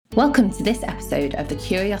Welcome to this episode of the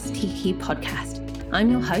Curiosity Key podcast.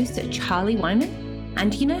 I'm your host, Charlie Wyman.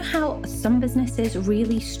 And you know how some businesses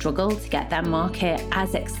really struggle to get their market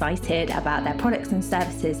as excited about their products and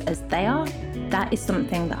services as they are? That is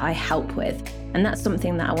something that I help with. And that's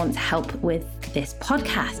something that I want to help with this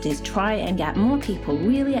podcast, is try and get more people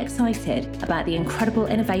really excited about the incredible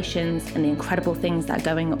innovations and the incredible things that are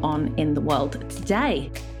going on in the world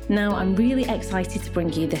today. Now, I'm really excited to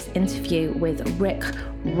bring you this interview with Rick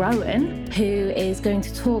Rowan, who is going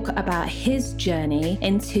to talk about his journey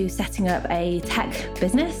into setting up a tech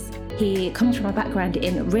business. He comes from a background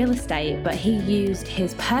in real estate, but he used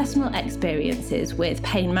his personal experiences with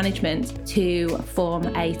pain management to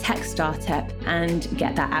form a tech startup and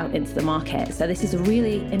get that out into the market. So this is a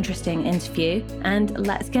really interesting interview, and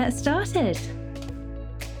let's get started.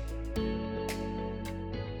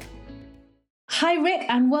 Hi, Rick,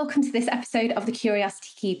 and welcome to this episode of the Curiosity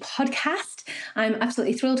Key podcast. I'm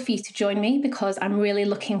absolutely thrilled for you to join me because I'm really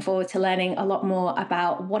looking forward to learning a lot more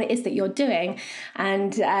about what it is that you're doing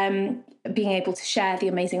and being able to share the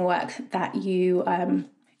amazing work that you're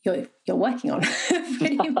working on,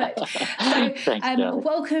 pretty much. So, Thanks,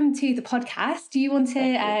 welcome to the podcast. Do you want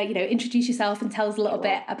to, introduce yourself and tell us a little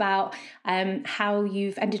bit about how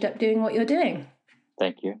you've ended up doing what you're doing?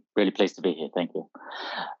 Thank you. Really pleased to be here. Thank you.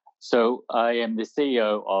 So I am the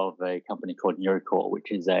CEO of a company called Neurocore,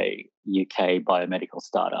 which is a UK biomedical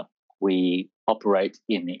startup. We operate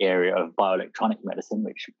in the area of bioelectronic medicine,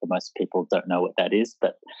 which for most people don't know what that is.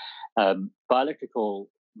 But bioelectrical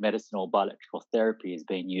medicine or bioelectrical therapy has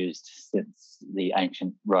been used since the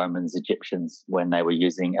ancient Romans, Egyptians, when they were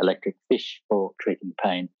using electric fish for treating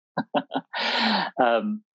pain.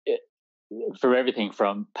 For everything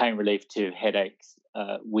from pain relief to headaches,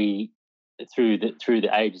 through the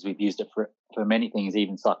ages, we've used it for many things,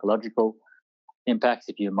 even psychological impacts.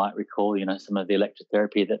 If you might recall, some of the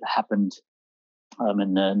electrotherapy that happened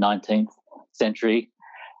in the 19th century.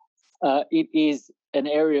 It is an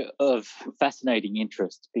area of fascinating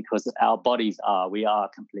interest because we are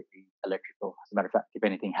completely electrical. As a matter of fact, if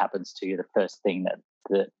anything happens to you, the first thing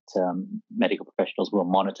that medical professionals will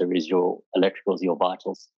monitor is your electricals, your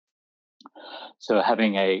vitals. So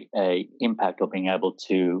having a impact or being able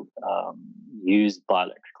to use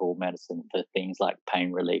bioelectrical medicine for things like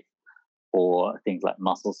pain relief or things like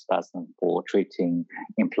muscle spasm for treating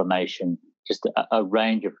inflammation, just a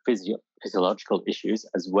range of physiological issues,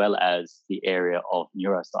 as well as the area of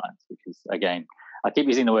neuroscience, which is, again, I keep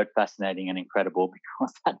using the word fascinating and incredible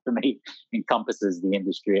because that for me encompasses the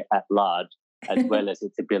industry at large, as well as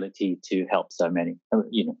its ability to help so many,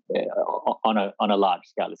 on a large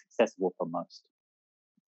scale. It's accessible for most.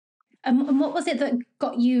 And what was it that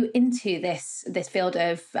got you into this field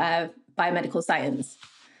of biomedical science?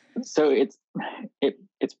 So it's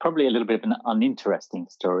probably a little bit of an uninteresting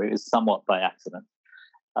story. It's somewhat by accident.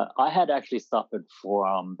 I had actually suffered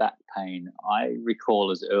from back pain. I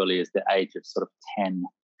recall as early as the age of sort of 10,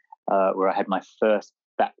 where I had my first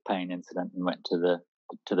back pain incident and went to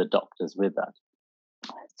the doctors with that.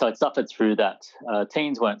 So I suffered through that.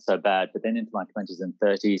 Teens weren't so bad, but then into my 20s and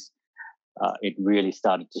 30s, it really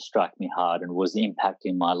started to strike me hard and was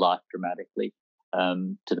impacting my life dramatically,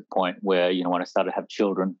 to the point where, when I started to have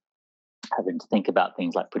children, having to think about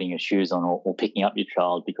things like putting your shoes on or picking up your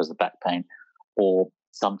child because of back pain, or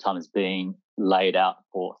sometimes being laid out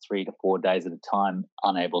for 3 to 4 days at a time,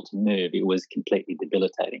 unable to move. It was completely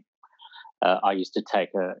debilitating. I used to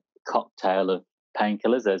take a cocktail of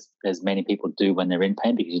painkillers, as many people do when they're in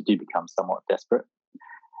pain, because you do become somewhat desperate.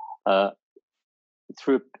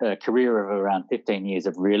 Through a career of around 15 years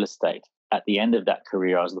of real estate, at the end of that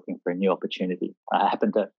career, I was looking for a new opportunity. I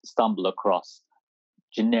happened to stumble across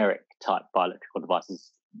generic type bioelectrical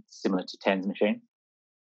devices similar to TENS machines.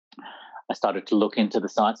 I started to look into the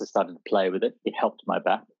science. I started to play with it. It helped my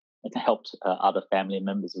back. It helped other family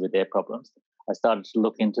members with their problems. I started to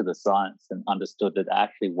look into the science and understood that there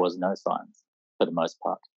actually was no science for the most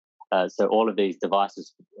part. So all of these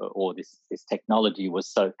devices or this technology was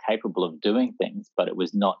so capable of doing things, but it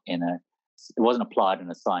was it wasn't applied in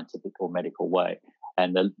a scientific or medical way.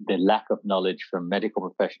 And the lack of knowledge from medical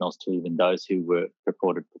professionals to even those who were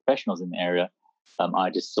purported professionals in the area, I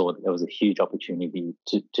just saw that there was a huge opportunity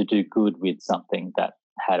to do good with something that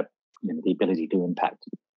had the ability to impact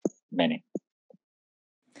many.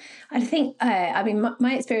 I think,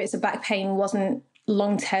 my experience of back pain wasn't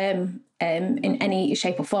long-term in any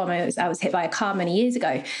shape or form. I was hit by a car many years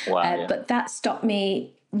ago. Wow, yeah. But that stopped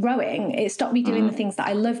me rowing. It stopped me doing the things that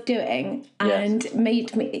I love doing and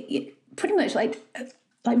made me pretty much like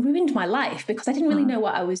like ruined my life because I didn't really know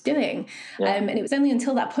what I was doing. And it was only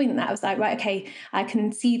until that point that I was like, right, okay, I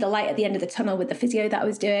can see the light at the end of the tunnel with the physio that I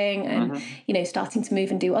was doing and, you know, starting to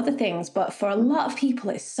move and do other things. But for a lot of people,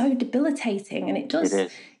 it's so debilitating and it does,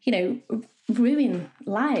 you know, ruin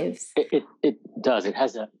lives. It does. It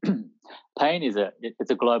has a pain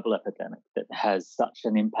it's a global epidemic that has such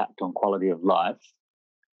an impact on quality of life.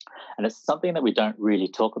 And it's something that we don't really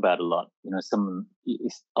talk about a lot. You know,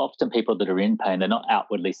 often people that are in pain, they're not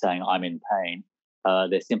outwardly saying I'm in pain.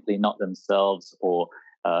 They're simply not themselves, or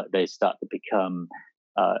they start to become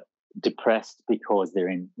depressed because they're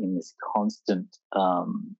in this constant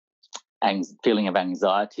feeling of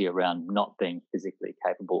anxiety around not being physically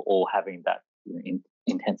capable or having that, you know,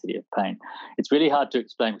 intensity of pain. It's really hard to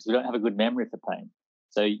explain because we don't have a good memory for pain.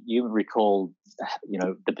 So you recall, you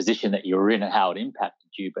know, the position that you were in and how it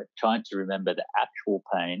impacted you, but trying to remember the actual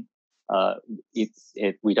pain,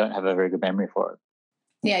 we don't have a very good memory for it.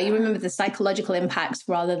 Yeah, you remember the psychological impacts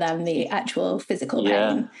rather than the actual physical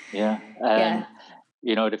pain. Yeah.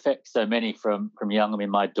 You know, it affects so many from young. I mean,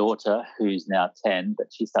 my daughter, who's now 10, but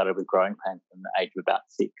she started with growing pain from the age of about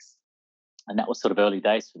 6. And that was sort of early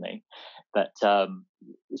days for me. But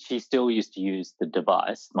she still used to use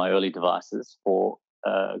my early devices, for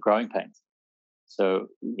growing pains. So,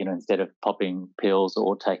 you know, instead of popping pills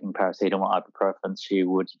or taking paracetamol, ibuprofen, she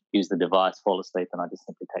would use the device, fall asleep, and I just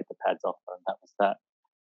simply take the pads off her, and that was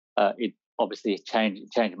that. It obviously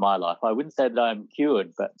changed my life. I wouldn't say that I'm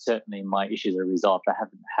cured, but certainly my issues are resolved. I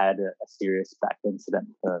haven't had a serious back incident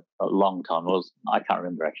for a long time. I can't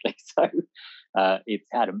remember actually. So it's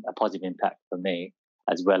had a positive impact for me,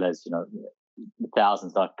 as well as, you know, the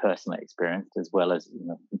thousands I've personally experienced, as well as, you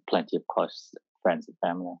know, plenty of close friends and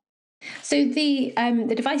family. So the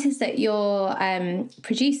devices that you're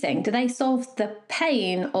producing, do they solve the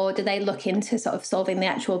pain, or do they look into sort of solving the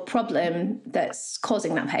actual problem that's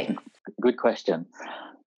causing that pain? Good question.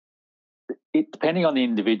 Depending on the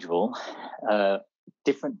individual,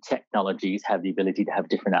 different technologies have the ability to have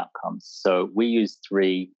different outcomes. So we use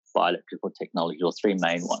 3 bioelectrical technologies, or 3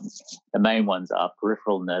 main ones. The main ones are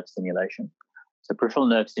peripheral nerve stimulation. So peripheral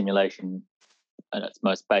nerve stimulation, at its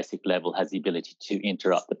most basic level, has the ability to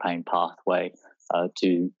interrupt the pain pathway,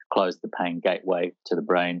 to close the pain gateway to the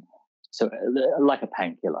brain. So like a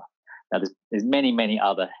painkiller. Now, there's many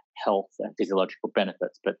other health and physiological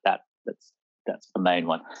benefits, but that's the main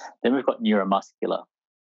one. Then we've got neuromuscular.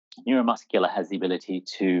 Neuromuscular has the ability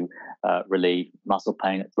to relieve muscle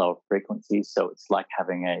pain at lower frequencies. So it's like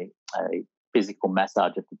having a physical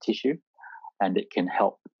massage of the tissue, and it can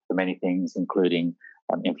help for many things, including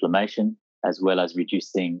inflammation, as well as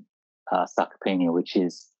reducing sarcopenia, which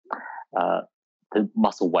is the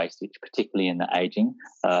muscle wastage, particularly in the aging,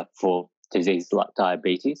 for diseases like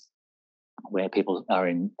diabetes, where people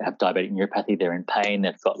have diabetic neuropathy, they're in pain,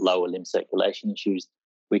 they've got lower limb circulation issues.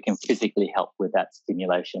 We can physically help with that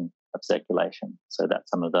stimulation of circulation. So that's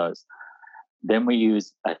some of those. Then we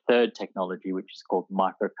use a third technology, which is called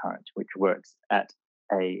microcurrent, which works at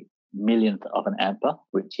a millionth of an ampere,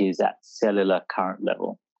 which is at cellular current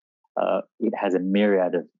level. It has a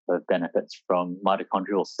myriad of benefits, from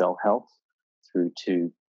mitochondrial cell health through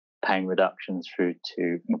to pain reduction, through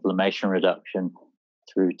to inflammation reduction,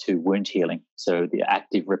 through to wound healing. So the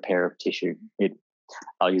active repair of tissue.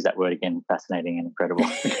 I'll use that word again, fascinating and incredible.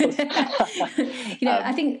 You know,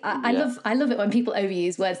 I think I love it when people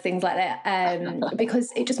overuse words, things like that,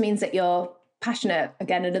 because it just means that you're passionate,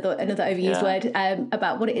 again, another overused word,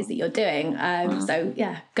 about what it is that you're doing. So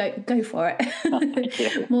yeah, go for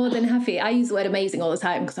it. More than happy. I use the word amazing all the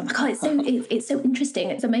time because I'm like, oh, it's so interesting,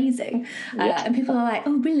 it's amazing. And people are like,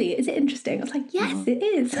 oh really, is it interesting? I was like, yes, it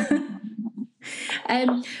is.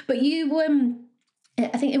 But you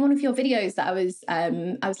I think in one of your videos that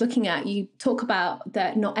I was looking at, you talk about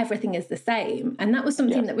that not everything is the same. And that was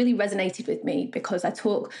something that really resonated with me, because I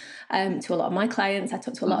talk to a lot of my clients, I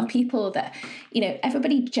talk to a lot of people that, you know,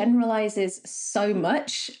 everybody generalizes so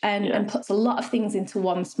much and puts a lot of things into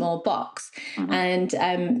one small box. And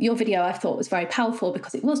your video, I thought, was very powerful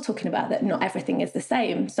because it was talking about that not everything is the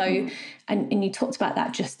same. So, and you talked about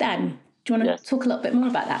that just then. Do you want to talk a little bit more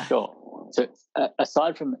about that? Sure. So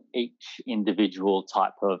aside from each individual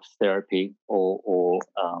type of therapy or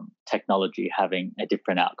technology having a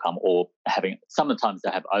different outcome, or sometimes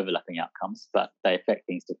they have overlapping outcomes, but they affect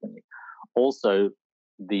things differently. Also,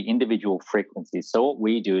 the individual frequencies. So what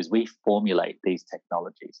we do is we formulate these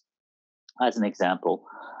technologies. As an example,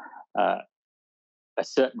 a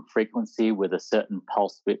certain frequency with a certain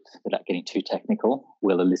pulse width, without getting too technical,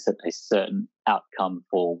 will elicit a certain outcome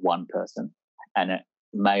for one person, and it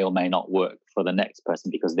may or may not work for the next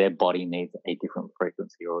person because their body needs a different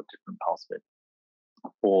frequency or a different pulse width.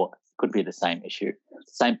 or could be the same issue. The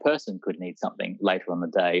same person could need something later on the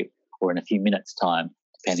day or in a few minutes' time,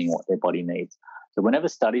 depending on what their body needs. So whenever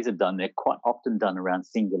studies are done, they're quite often done around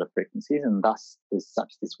singular frequencies, and thus there's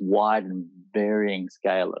such this wide and varying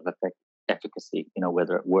scale of efficacy,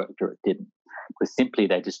 whether it worked or it didn't. Because simply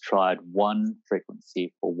they just tried one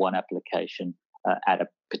frequency for one application at a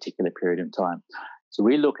particular period of time. So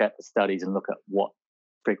we look at the studies and look at what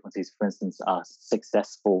frequencies, for instance, are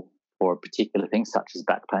successful for a particular thing, such as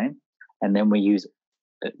back pain, and then we use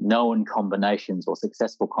known combinations or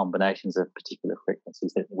successful combinations of particular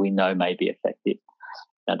frequencies that we know may be effective.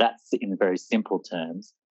 Now, that's in very simple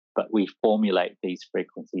terms, but we formulate these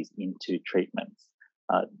frequencies into treatments.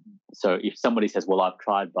 So if somebody says, well, I've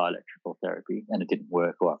tried bioelectrical therapy and it didn't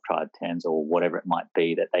work, or I've tried TENS or whatever it might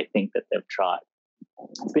be that they think that they've tried,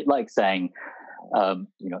 it's a bit like saying, an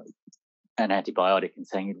antibiotic and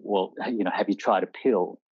saying, well, have you tried a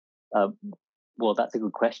pill? Well, that's a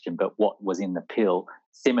good question, but what was in the pill?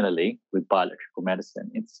 Similarly, with bioelectrical medicine,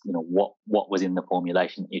 it's, what was in the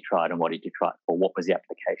formulation that you tried and what did you try it for? What was the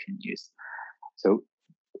application used? So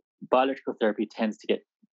bioelectrical therapy tends to get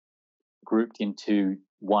grouped into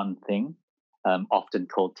one thing, often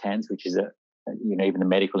called TENS, which is even the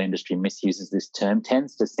medical industry misuses this term.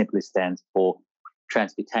 TENS just simply stands for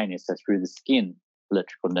transcutaneous, so through the skin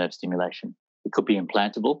electrical nerve stimulation. It could be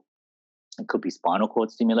implantable. It could be spinal cord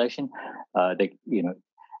stimulation.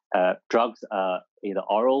 Drugs are either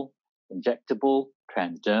oral, injectable,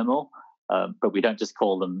 transdermal, but we don't just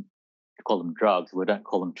call them drugs. We don't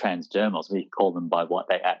call them transdermals. We call them by what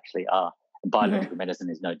they actually are. And bioelectrical medicine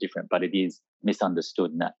is no different, but it is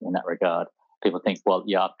misunderstood in that regard. People think, well,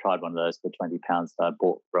 yeah, I've tried one of those for £20 that I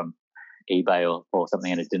bought from eBay or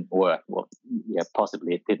something, and it didn't work. Well, yeah,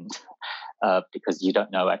 possibly it didn't, because you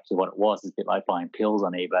don't know actually what it was. It's a bit like buying pills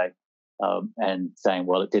on eBay. And saying,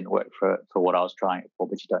 well, it didn't work for what I was trying it for,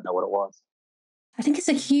 but you don't know what it was. I think it's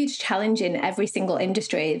a huge challenge in every single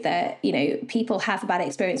industry that, people have a bad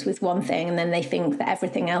experience with one thing and then they think that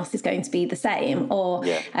everything else is going to be the same, or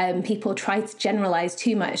people try to generalize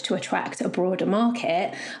too much to attract a broader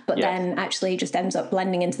market, but then actually just ends up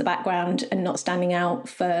blending into the background and not standing out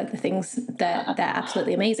for the things that they're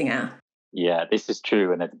absolutely amazing at. Yeah, this is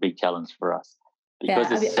true, and it's a big challenge for us. I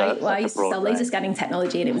used to sell laser scanning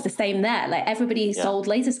technology, and it was the same there. Like, everybody sold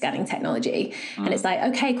laser scanning technology, and it's like,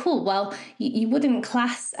 okay, cool. Well, you wouldn't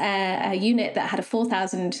class a unit that had a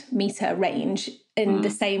 4,000 meter range in the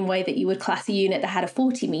same way that you would class a unit that had a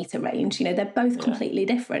 40 meter range. They're both completely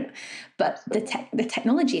different, but the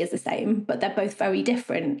technology is the same, but they're both very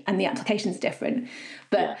different, and the application's different.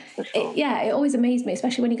 But it always amazed me,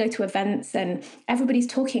 especially when you go to events and everybody's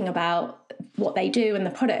talking about what they do and the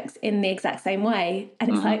products in the exact same way, and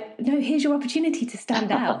it's like, no, here's your opportunity to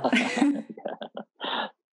stand out.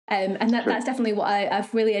 And that's definitely what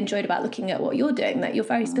I've really enjoyed about looking at what you're doing, that you're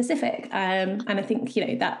very specific, and I think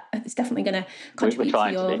that it's definitely going to contribute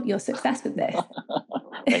to your success with this.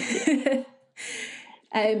 Thank you.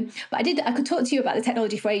 But I could talk to you about the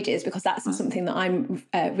technology for ages, because that's something that I'm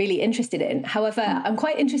really interested in. However, I'm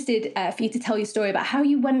quite interested for you to tell your story about how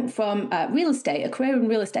you went from real estate, a career in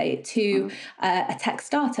real estate, to a tech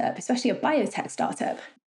startup, especially a biotech startup.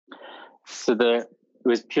 So it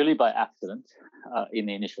was purely by accident in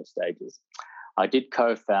the initial stages. I did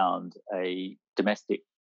co-found a domestic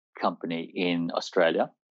company in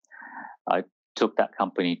Australia. I took that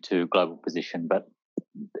company to global position, but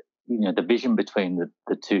the vision between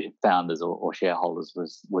the two founders or shareholders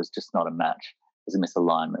was just not a match. It was a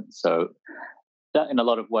misalignment. So that, in a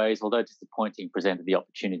lot of ways, although disappointing, presented the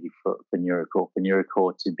opportunity for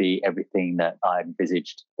Neurocore to be everything that I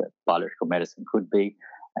envisaged that bioelectrical medicine could be,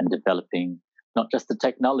 and developing not just the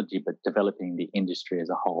technology, but developing the industry as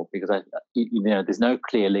a whole. Because there's no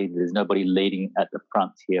clear leader. There's nobody leading at the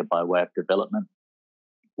front here by way of development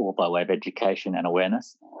or by way of education and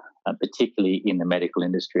awareness, particularly in the medical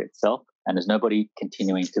industry itself. And there's nobody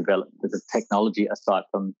continuing to develop the technology aside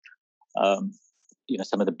from,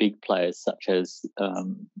 some of the big players such as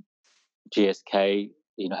GSK,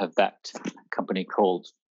 have backed a company called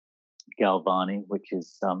Galvani, which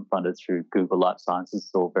is funded through Google Life Sciences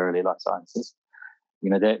or Verily Life Sciences.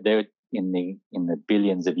 They're in the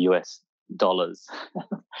billions of US dollars.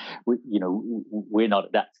 We're not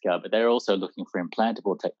at that scale, but they're also looking for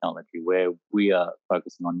implantable technology, where we are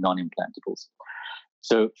focusing on non-implantables.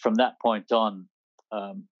 So from that point on,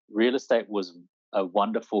 real estate was a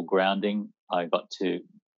wonderful grounding. I got to,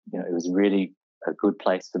 it was really a good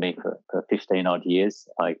place for me for 15 odd years.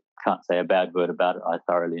 I can't say a bad word about it. I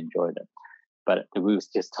thoroughly enjoyed it, but it was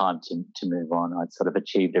just time to move on. I'd sort of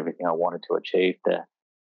achieved everything I wanted to achieve there.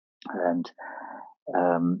 And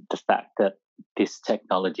the fact that this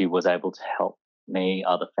technology was able to help me,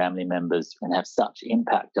 other family members, and have such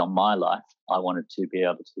impact on my life, I wanted to be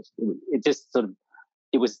able to. It just sort of,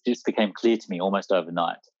 just became clear to me almost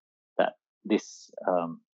overnight that this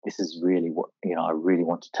is really what I really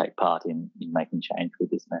want to take part in making change with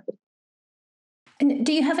this method. And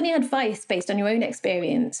do you have any advice based on your own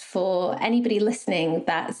experience for anybody listening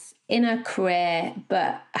that's in a career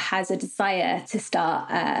but has a desire to start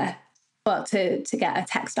to get a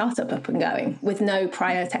tech startup up and going with no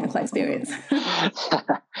prior technical experience?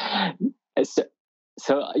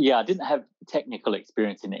 So yeah, I didn't have technical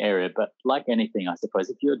experience in the area, but like anything, I suppose,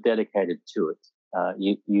 if you're dedicated to it,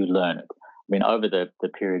 you learn it. I mean, over the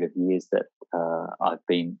period of years that I've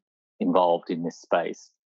been involved in this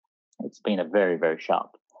space, it's been a very, very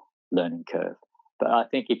sharp learning curve. But I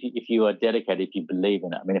think if you are dedicated, if you believe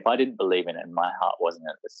in it, I mean, if I didn't believe in it and my heart wasn't in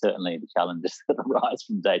it, but certainly the challenges that arise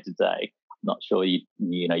from day to day, I'm not sure you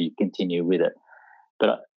continue with it.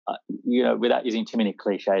 But without using too many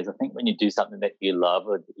cliches, I think when you do something that you love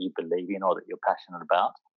or that you believe in or that you're passionate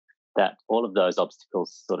about, that all of those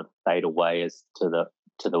obstacles sort of fade away as to the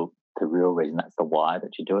real reason. That's the why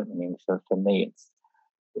that you do it. I mean, for me, it's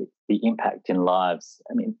the impact in lives.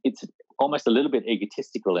 I mean, it's almost a little bit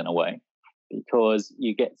egotistical in a way, because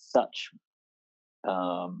you get such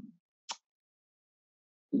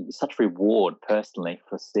reward personally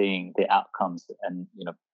for seeing the outcomes and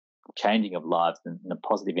changing of lives and the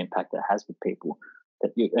positive impact it has with people,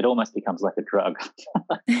 that it almost becomes like a drug.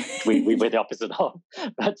 we're the opposite of,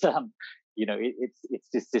 but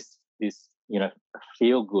it's just this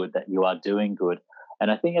feel good that you are doing good. And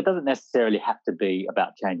I think it doesn't necessarily have to be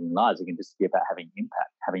about changing lives. It can just be about having impact,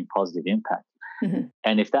 having positive impact. Mm-hmm.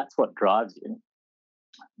 And if that's what drives you,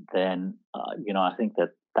 then, I think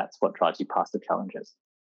that's what drives you past the challenges.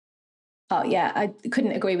 Oh, yeah, I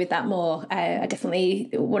couldn't agree with that more. I definitely,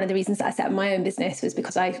 one of the reasons that I set up my own business was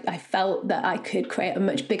because I felt that I could create a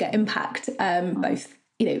much bigger impact, both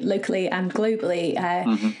locally and globally,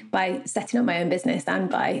 by setting up my own business and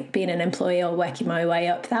by being an employee or working my way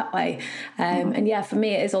up that way. And yeah, for me,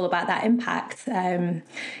 it is all about that impact.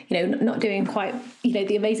 Not doing quite,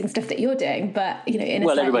 the amazing stuff that you're doing, but, in a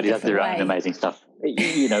well, everybody does their way. own amazing stuff,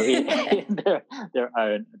 in their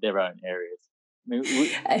own areas.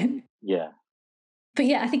 I mean, yeah. But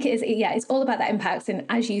yeah, I think it is. Yeah, it's all about that impact. And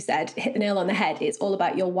as you said, hit the nail on the head. It's all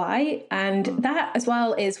about your why, and that as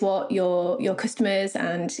well is what your customers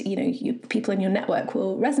and your people in your network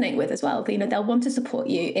will resonate with as well. They'll want to support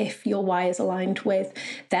you if your why is aligned with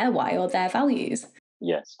their why or their values.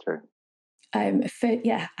 Yes, true.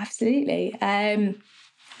 Yeah, absolutely.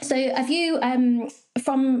 So have you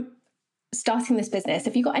from starting this business,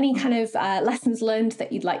 have you got any kind of lessons learned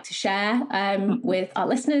that you'd like to share with our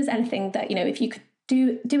listeners? Anything that, if you could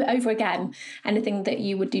do it over again, anything that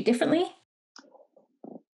you would do differently?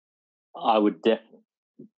 I would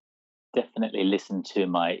definitely listen to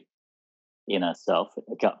my inner self,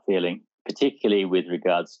 a gut feeling, particularly with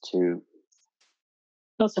regards to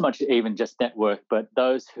not so much even just network, but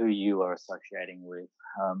those who you are associating with,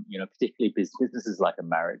 particularly businesses like a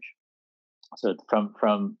marriage. So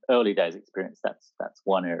from early days experience, that's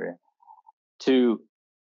one area. Two,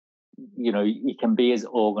 you can be as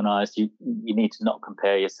organized. You need to not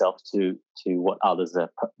compare yourself to what others are.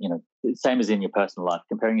 Same as in your personal life,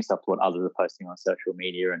 comparing yourself to what others are posting on social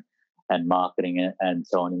media and marketing and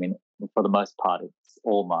so on. I mean, for the most part, it's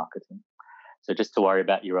all marketing. So just to worry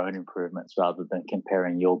about your own improvements rather than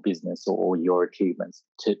comparing your business or your achievements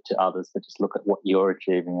to others, but just look at what you're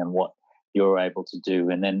achieving and what you're able to do.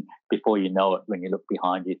 And then before you know it, when you look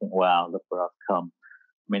behind you, think, wow, look where I've come.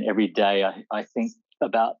 I mean, every day I think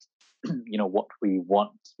about, what we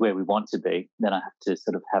want, where we want to be. Then I have to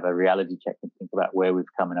sort of have a reality check and think about where we've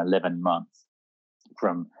come in 11 months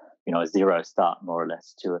from, a zero start, more or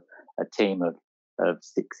less, to a team of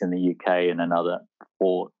 6 in the UK and another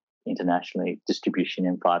 4 internationally, distribution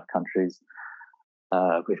in 5 countries.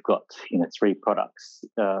 We've got 3 products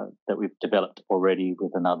that we've developed already,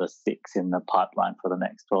 with another 6 in the pipeline for the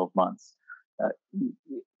next 12 months.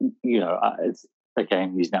 It's,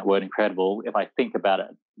 again, using that word incredible. If I think about it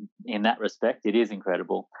in that respect, it is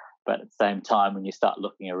incredible. But at the same time, when you start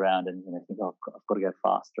looking around and think, oh, I've got to go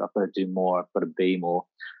faster, I've got to do more, I've got to be more,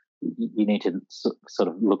 you need to sort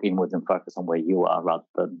of look inwards and focus on where you are rather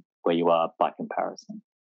than where you are by comparison.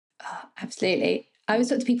 Oh, absolutely. I always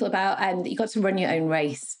talk to people about you've got to run your own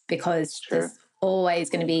race, because there's always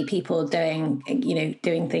going to be people doing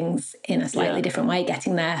things in a slightly different way,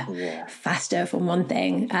 getting there faster from one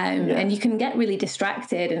thing. And you can get really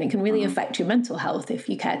distracted, and it can really affect your mental health if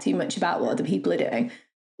you care too much about what other people are doing.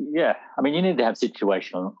 Yeah, I mean, you need to have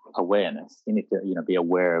situational awareness. You need to, be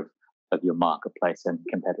aware of your marketplace and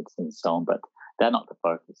competitors and so on. But they're not the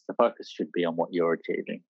focus. The focus should be on what you're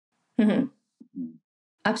achieving. Mm-hmm. Mm.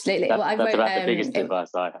 Absolutely. That's about the biggest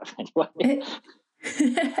advice I have. Anyway.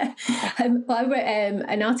 I wrote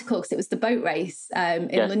an article because it was the boat race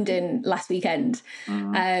in London last weekend.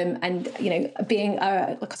 And, being,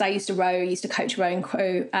 because I used to row, used to coach a rowing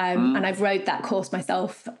crew, and I've rowed that course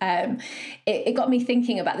myself. It got me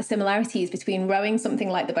thinking about the similarities between rowing something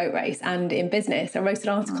like the boat race and in business. I wrote an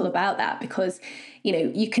article about that because,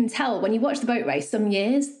 you can tell when you watch the boat race, some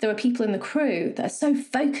years there are people in the crew that are so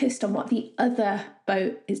focused on what the other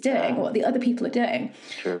boat is doing, what the other people are doing,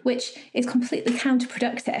 which is completely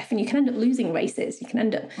counterproductive. And you can end up losing races. You can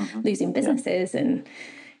end up losing businesses and,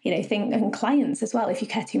 and clients as well if you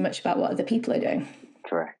care too much about what other people are doing.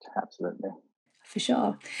 Correct. Absolutely. For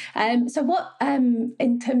sure. So what,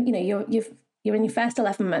 in terms, you're in your first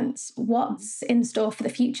 11 months, what's in store for the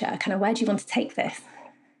future? Kind of where do you want to take this?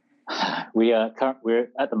 We're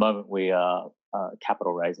at the moment we are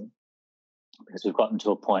capital raising, because we've gotten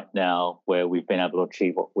to a point now where we've been able to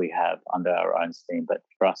achieve what we have under our own steam. But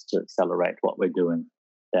for us to accelerate what we're doing,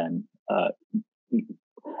 then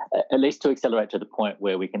at least to accelerate to the point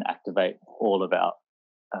where we can activate all of our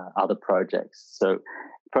other projects. So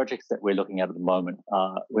projects that we're looking at the moment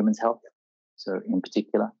are women's health. So in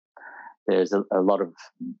particular, there's a lot of,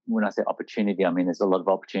 when I say opportunity, I mean there's a lot of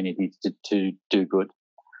opportunities to do good,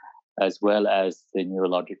 as well as the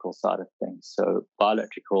neurological side of things. So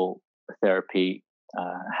bioelectrical therapy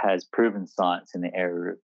has proven science in the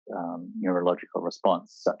area of neurological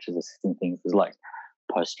response, such as assisting things like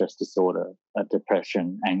post-stress disorder,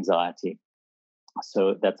 depression, anxiety.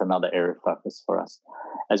 So that's another area of focus for us,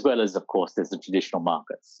 as well as, of course, there's the traditional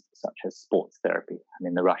markets, such as sports therapy. I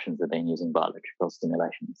mean, the Russians have been using bioelectrical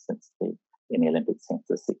stimulation in the Olympics since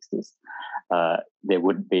the 60s. There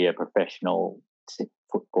wouldn't be a professional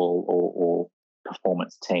football or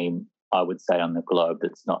performance team, I would say, on the globe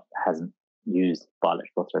hasn't used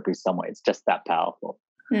bioelectrical therapy somewhere. It's just that powerful.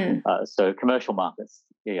 So commercial markets,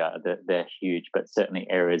 they're huge, but certainly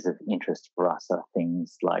areas of interest for us are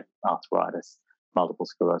things like arthritis, multiple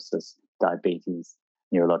sclerosis, diabetes,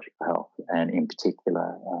 neurological health, and in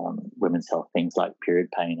particular, women's health, things like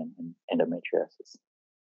period pain and endometriosis.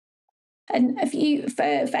 And if you, for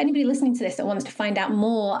anybody listening to this that wants to find out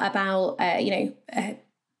more about,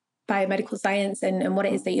 biomedical science and what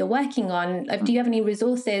it is that you're working on, do you have any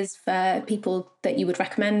resources for people that you would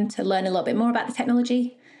recommend to learn a little bit more about the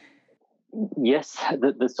technology? Yes,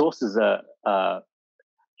 the sources are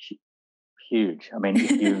huge. I mean,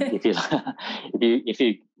 if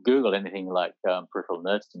you Google anything like peripheral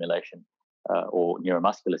nerve stimulation or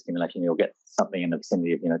neuromuscular stimulation, you'll get something in the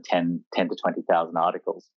vicinity of 10 to 20,000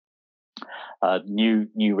 articles.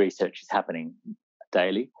 New research is happening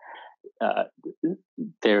daily.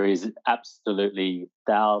 There is absolutely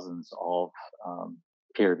thousands of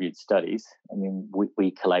peer-reviewed studies. I mean,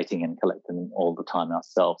 we're collating and collecting all the time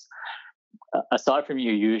ourselves. Aside from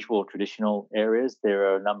your usual traditional areas,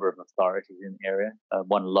 there are a number of authorities in the area.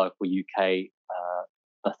 One local UK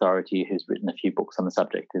authority who's written a few books on the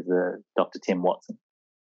subject is Dr. Tim Watson.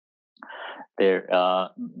 There,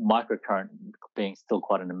 microcurrent being still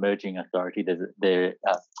quite an emerging authority, there's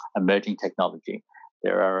emerging technology.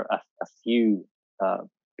 There are a few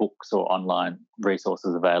books or online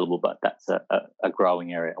resources available, but that's a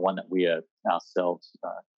growing area, one that we are ourselves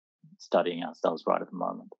studying ourselves right at the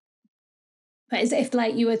moment. But if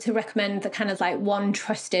you were to recommend the kind of one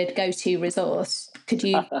trusted go-to resource, could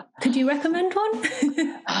you recommend one?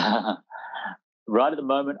 Right at the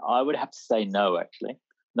moment, I would have to say no, actually.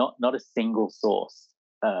 Not a single source.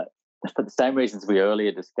 For the same reasons we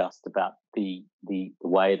earlier discussed about the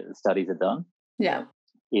way that the studies are done. Yeah.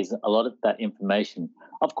 Is a lot of that information,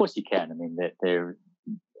 of course you can. I mean, they're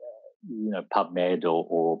PubMed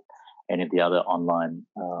or any of the other online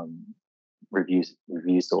review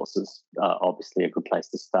sources are obviously a good place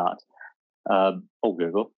to start, or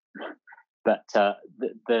Google. But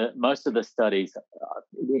the most of the studies,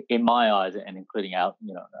 in my eyes, and including our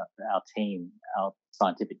team, our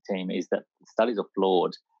scientific team, is that the studies are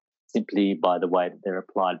flawed simply by the way that they're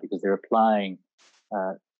applied, because they're applying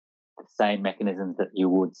the same mechanisms that you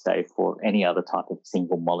would say for any other type of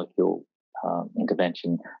single molecule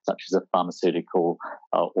intervention, such as a pharmaceutical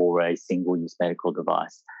or a single-use medical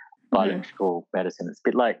device. Bioelectrical medicine, it's a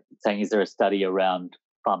bit like saying, is there a study around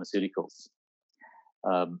pharmaceuticals?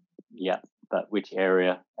 But which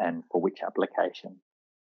area and for which application?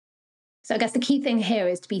 So I guess the key thing here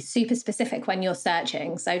is to be super specific when you're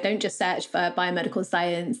searching. So don't just search for biomedical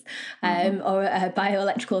science or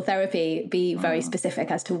bioelectrical therapy. Be very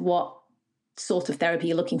specific as to what sort of therapy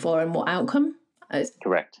you're looking for and what outcome.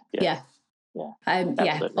 Correct. Yes.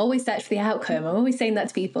 Always search for the outcome. I'm always saying that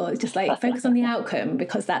to people. It's just like focus on the outcome,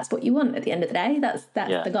 because that's what you want at the end of the day. That's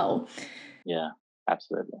the goal. Yeah,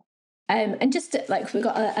 absolutely. And just like we've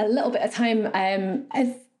got a little bit of time,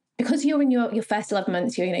 because you're in your first 11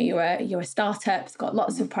 months, you're a startup. It's got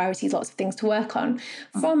lots of priorities, lots of things to work on.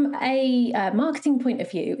 From a marketing point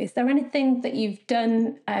of view, is there anything that you've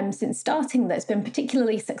done since starting that's been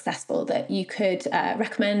particularly successful that you could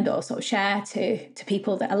recommend or sort of share to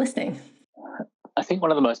people that are listening? I think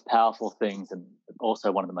one of the most powerful things, and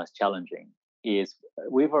also one of the most challenging, is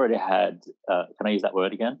we've already had, can I use that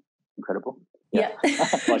word again? Incredible? Yeah.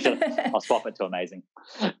 I'll swap it to amazing.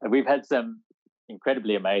 We've had some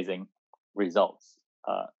incredibly amazing results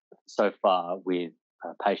so far with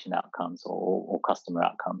patient outcomes or customer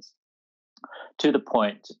outcomes, to the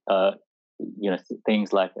point,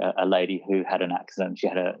 things like a lady who had an accident. She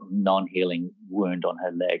had a non-healing wound on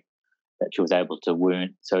her leg that she was able to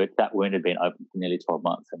wound. So that wound had been open for nearly 12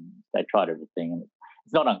 months, and they tried everything, and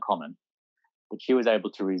it's not uncommon. But she was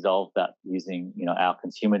able to resolve that using, our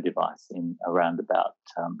consumer device in around about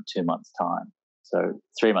 2 months' time. So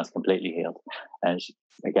 3 months completely healed. And she,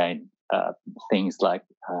 again, things like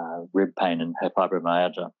rib pain and her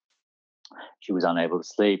fibromyalgia. She was unable to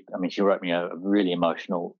sleep. I mean, she wrote me a really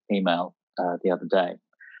emotional email the other day.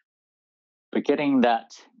 But getting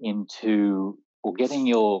that into, or getting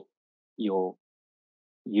your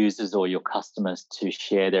users or your customers to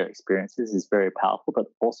share their experiences is very powerful, but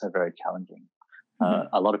also very challenging.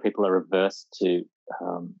 A lot of people are averse to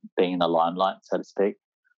being in the limelight, so to speak.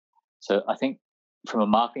 So I think from a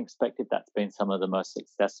marketing perspective, that's been some of the most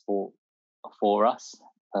successful for us,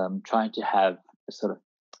 trying to have a sort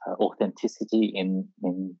of authenticity in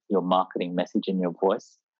your marketing message and your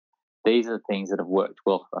voice. These are the things that have worked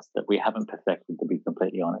well for us that we haven't perfected, to be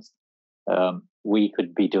completely honest. We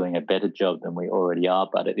could be doing a better job than we already are,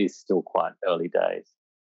 but it is still quite early days.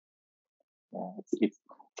 It's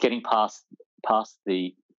getting past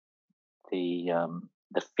the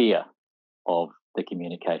fear of the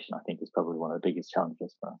communication, I think, is probably one of the biggest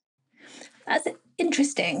challenges for us. That's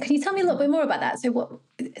interesting. Can you tell me a little bit more about that? So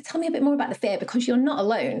tell me a bit more about the fear, because you're not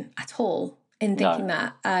alone at all in thinking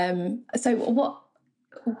that. So what?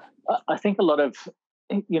 I think a lot of,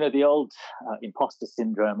 the old imposter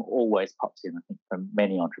syndrome always pops in, I think, from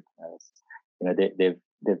many entrepreneurs.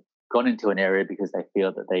 They've gone into an area because they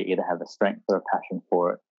feel that they either have a strength or a passion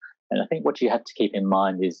for it. And I think what you have to keep in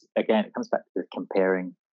mind is, again, it comes back to the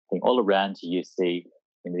comparing thing. All around you see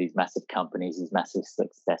these massive companies, these massive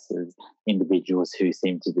successes, individuals who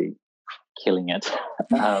seem to be killing it.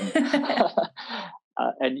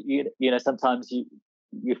 And sometimes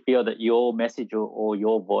you feel that your message or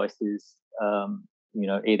your voice is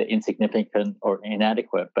either insignificant or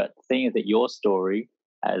inadequate. But the thing is that your story,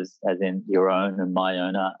 as in your own and my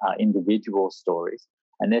own, are individual stories,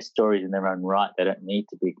 and they're stories in their own right. They don't need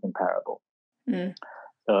to be comparable.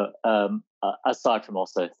 So aside from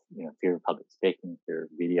also fear of public speaking, fear of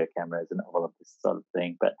video cameras and all of this sort of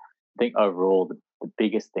thing, but I think overall the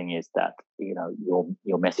biggest thing is that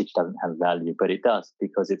your message doesn't have value, but it does,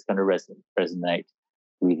 because it's going to resonate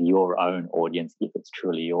with your own audience if it's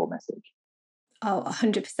truly your message. Oh,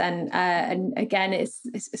 100%. And again, it's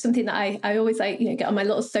something that I always get on my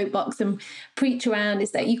little soapbox and preach around,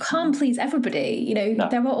 is that you can't please everybody. No.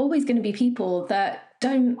 There are always going to be people that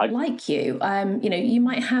don't like you. You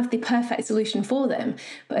might have the perfect solution for them,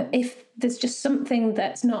 but if there's just something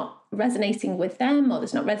that's not resonating with them or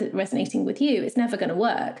that's not resonating with you, it's never going to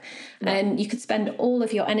work. No. And you could spend all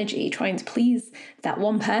of your energy trying to please that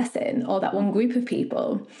one person or that one group of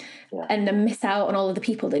people, and then miss out on all of the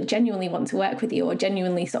people that genuinely want to work with you or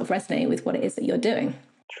genuinely sort of resonate with what it is that you're doing.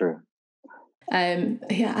 True.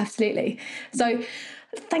 Yeah, absolutely. So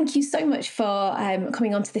thank you so much for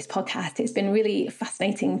coming onto this podcast. It's been really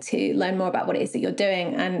fascinating to learn more about what it is that you're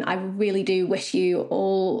doing, and I really do wish you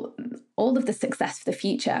all of the success for the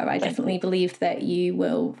future. I definitely believe that you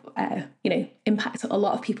will, impact a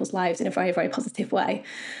lot of people's lives in a very, very positive way.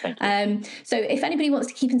 So if anybody wants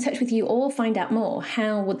to keep in touch with you or find out more,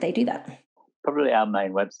 how would they do that? Probably our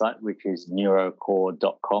main website, which is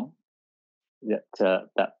neurocore.com.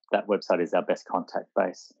 That website is our best contact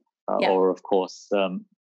base. Or, of course,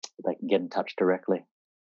 they can get in touch directly.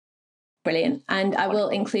 Brilliant. And I will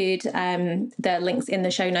include the links in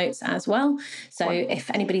the show notes as well. So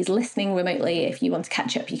if anybody's listening remotely, if you want to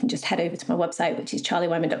catch up, you can just head over to my website, which is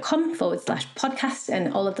charlieweinman.com/podcast,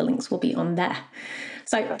 and all of the links will be on there.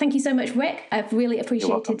 So thank you so much, Rick. I've really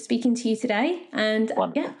appreciated speaking to you today. And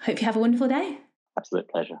hope you have a wonderful day. Absolute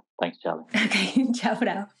pleasure. Thanks, Charlie. Okay, ciao for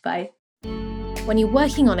now. Bye. When you're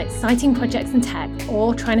working on exciting projects in tech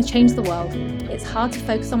or trying to change the world, it's hard to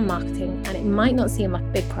focus on marketing, and it might not seem like a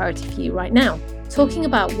big priority for you right now. Talking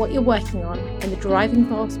about what you're working on and the driving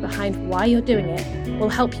force behind why you're doing it will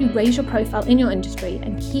help you raise your profile in your industry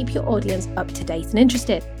and keep your audience up to date and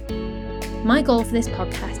interested. My goal for this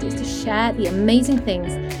podcast is to share the amazing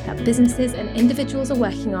things that businesses and individuals are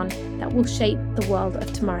working on that will shape the world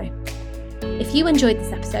of tomorrow. If you enjoyed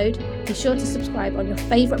this episode, be sure to subscribe on your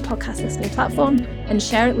favourite podcast listening platform and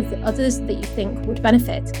share it with the others that you think would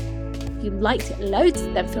benefit. If you liked it loads,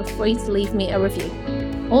 then feel free to leave me a review.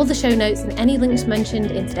 All the show notes and any links mentioned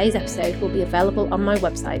in today's episode will be available on my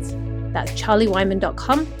website. That's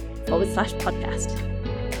charlieweinman.com/podcast.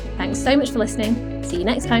 Thanks so much for listening. See you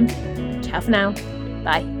next time. Ciao for now.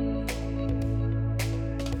 Bye.